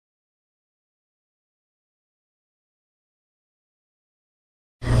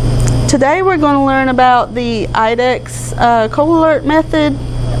Today we're going to learn about the IDEXX coli method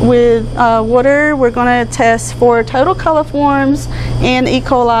with water. We're going to test for total coliforms and E.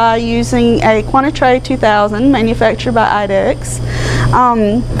 coli using a Quanti-Tray 2000 manufactured by IDEXX.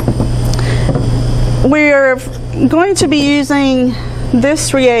 We're going to be using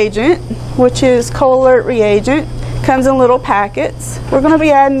this reagent, which is coli reagent. Comes in little packets. We're going to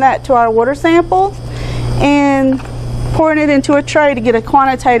be adding that to our water sample and pouring it into a tray to get a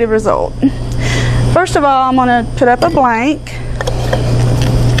quantitative result. First of all, I'm going to put up a blank.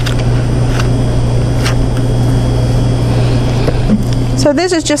 So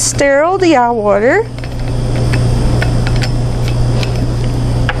this is just sterile DI water.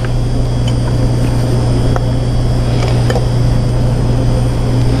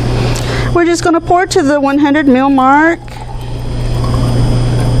 We're just going to pour to the 100 ml mark.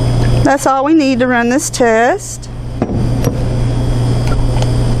 That's all we need to run this test.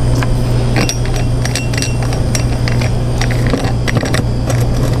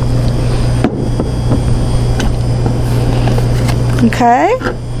 Okay.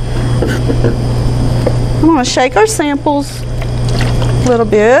 I'm going to shake our samples a little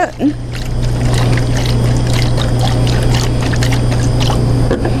bit.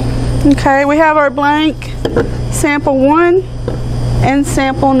 Okay, we have our blank sample 1 and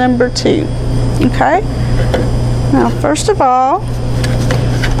sample number 2. Okay. Now, first of all,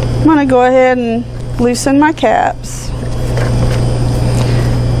 I'm going to go ahead and loosen my caps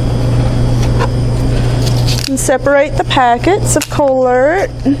and separate the packets of coli.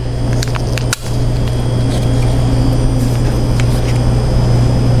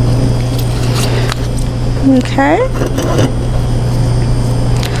 Okay.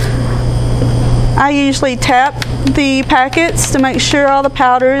 I usually tap the packets to make sure all the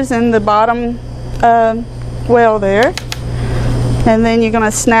powder is in the bottom well there. And then you're going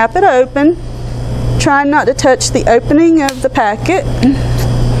to snap it open. Try not to touch the opening of the packet.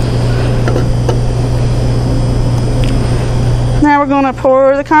 Now we're going to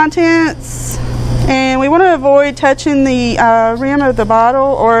pour the contents, and we want to avoid touching the rim of the bottle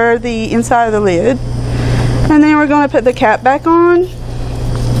or the inside of the lid. And then we're going to put the cap back on.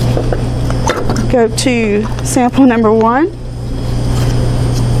 Go to sample number 1.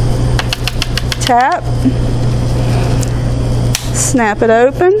 Tap. Snap it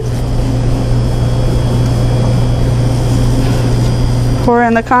open. Pour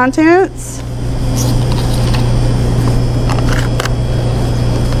in the contents.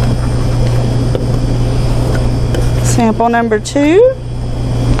 Sample number 2.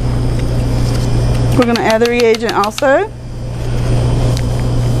 We're going to add the reagent also.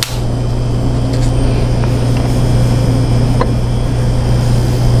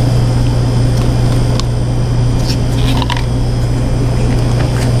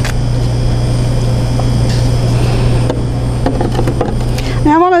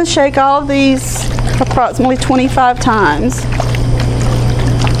 Now I'm going to shake all of these approximately 25 times.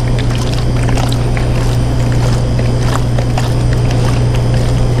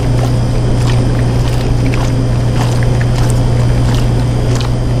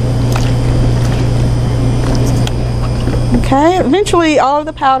 Okay, eventually all of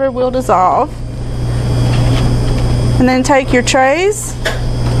the powder will dissolve. And then take your trays.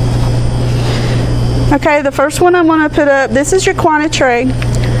 Okay, the first one I'm going to put up, this is your Quanti-Tray.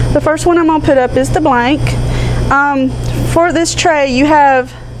 The first one I'm going to put up is the blank. For this tray, you have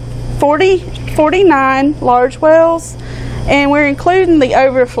 49 large wells, and we're including the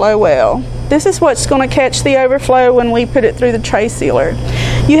overflow well. This is what's going to catch the overflow when we put it through the tray sealer.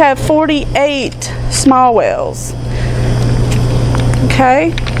 You have 48 small wells.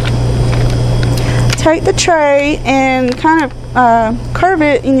 Okay. Take the tray and kind of curve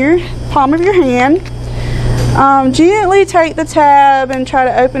it in your palm of your hand. Gently take the tab and try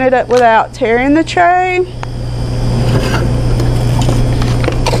to open it up without tearing the tray.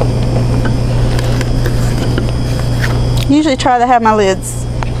 Usually try to have my lids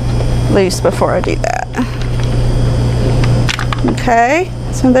loose before I do that. Okay,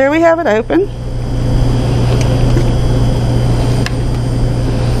 so there we have it open.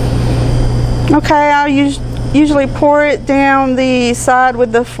 Okay, I'll usually pour it down the side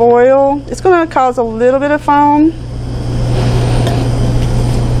with the foil. It's going to cause a little bit of foam,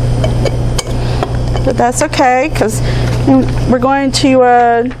 but that's okay because we're going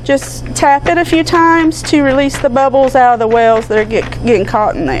to just tap it a few times to release the bubbles out of the wells that are getting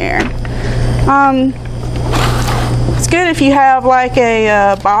caught in there. It's good if you have like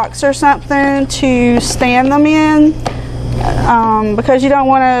a box or something to stand them in. Because you don't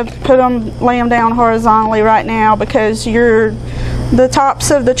want to lay them down horizontally right now because your the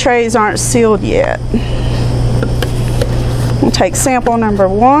tops of the trays aren't sealed yet. We'll take sample number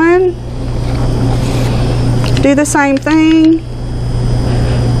 1. Do the same thing.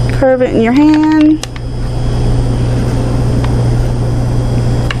 Curve it in your hand.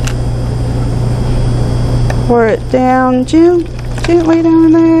 Pour it down gently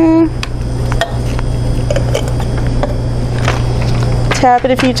down there. Tap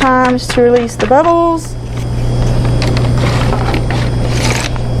it a few times to release the bubbles.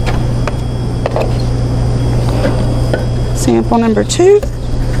 Sample number 2.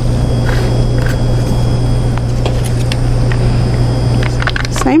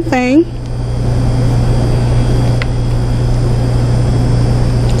 Same thing.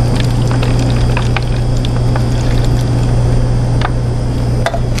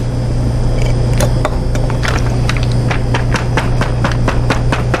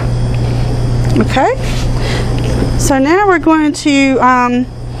 Okay, so now we're going to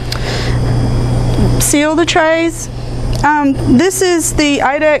seal the trays. This is the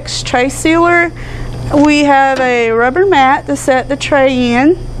IDEXX tray sealer. We have a rubber mat to set the tray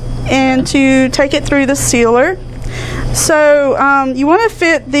in and to take it through the sealer. So you want to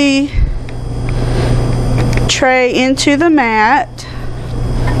fit the tray into the mat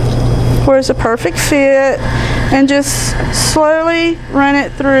where it's a perfect fit, and just slowly run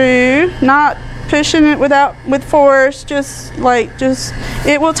it through, not pushing it with force, just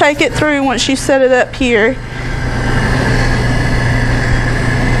it will take it through once you set it up here.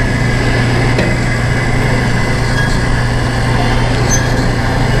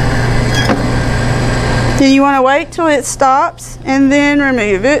 Then you want to wait till it stops and then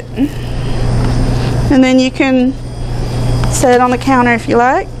remove it, and then you can set it on the counter if you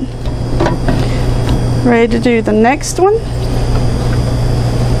like. Ready to do the next one.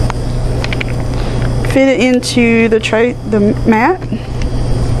 Fit it into the tray, the mat.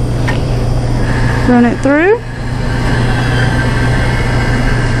 Run it through.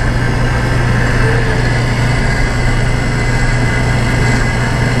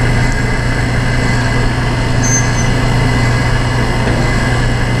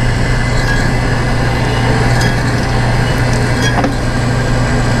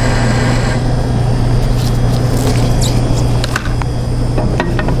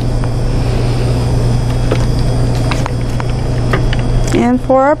 And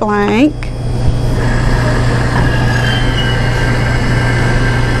for our blank,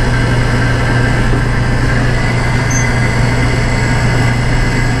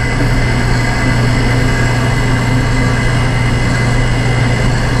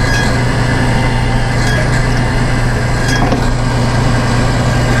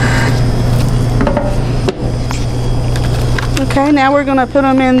 okay, now we're going to put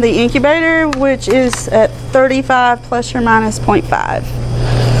them in the incubator, which is at 35 plus or minus 0.5.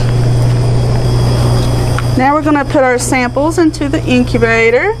 Now we're going to put our samples into the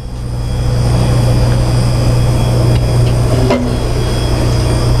incubator.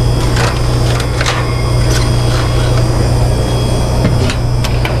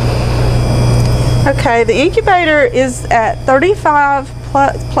 Okay, the incubator is at 35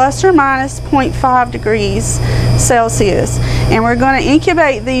 plus or minus 0.5 degrees Celsius, and we're going to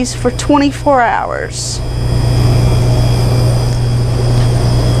incubate these for 24 hours.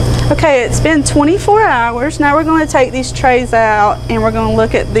 Okay, it's been 24 hours. Now we're going to take these trays out and we're going to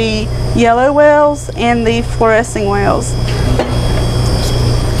look at the yellow wells and the fluorescing wells.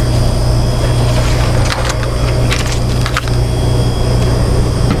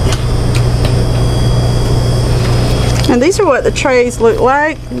 And these are what the trays look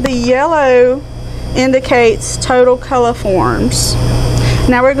like. The yellow indicates total coliforms.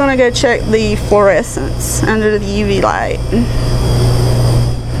 Now we're going to go check the fluorescence under the UV light.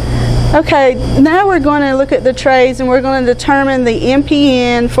 Okay, now we're going to look at the trays and we're going to determine the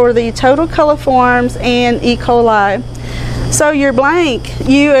MPN for the total coliforms and E. coli. So your blank,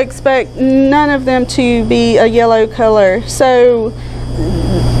 you expect none of them to be a yellow color. So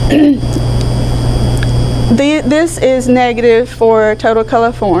this is negative for total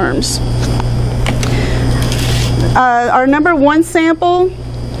coliforms. Our number 1 sample,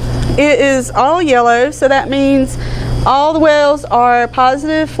 it is all yellow, so that means all the wells are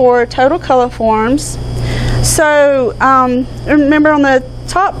positive for total coliforms. So remember on the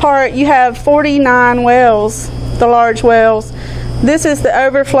top part you have 49 wells, the large wells. This is the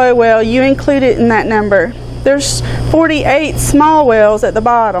overflow well, you include it in that number. There's 48 small wells at the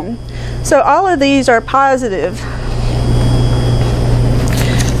bottom. So all of these are positive.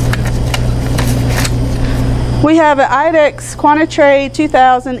 We have an IDEXX Quanti-Tray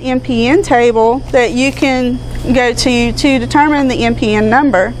 2000 MPN table that you can go to determine the MPN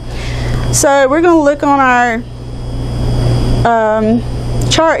number. So we're going to look on our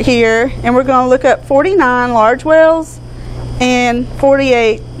chart here, and we're going to look up 49 large wells and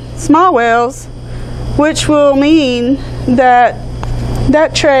 48 small wells, which will mean that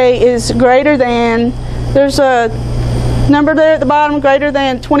that tray is greater than, there's a number there at the bottom, greater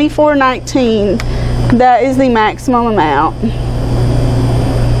than 2419. That is the maximum amount.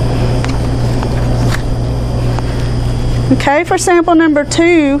 Okay, for sample number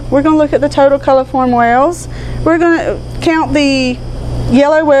 2, we're going to look at the total coliform wells. We're going to count the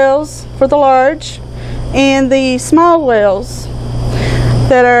yellow wells for the large and the small wells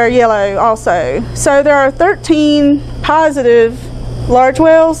that are yellow also. So there are 13 positive large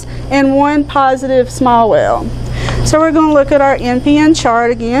wells and 1 positive small well. So we're going to look at our NPN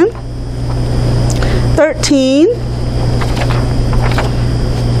chart again. 13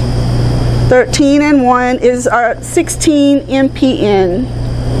 and 1 is our 16 MPN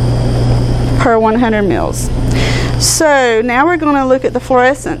per 100 mils. So now we're going to look at the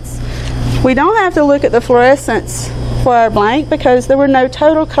fluorescence. We don't have to look at the fluorescence for our blank because there were no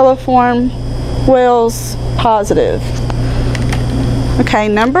total coliform wells positive. Okay,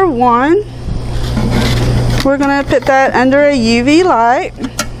 number 1, we're going to put that under a UV light,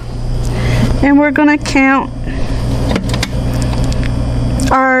 and we're going to count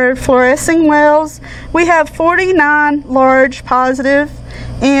our fluorescing wells. We have 49 large positive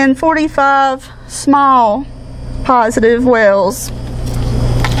and 45 small positive wells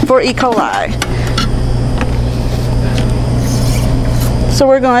for E. coli. So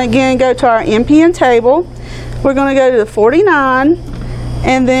we're going to again go to our MPN table. We're going to go to the 49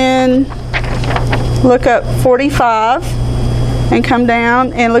 and then look up 45 and come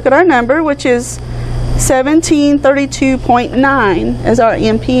down and look at our number, which is 1732.9 as our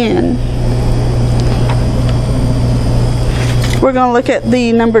MPN. We're going to look at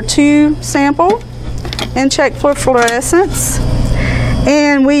the number 2 sample and check for fluorescence.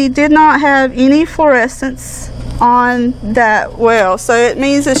 And we did not have any fluorescence on that well. So it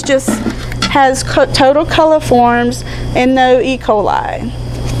means it just has total coliforms and no E. coli.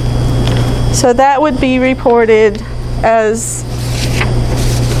 So that would be reported as,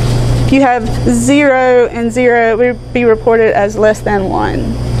 if you have 0 and 0, it would be reported as less than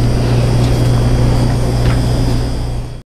 1.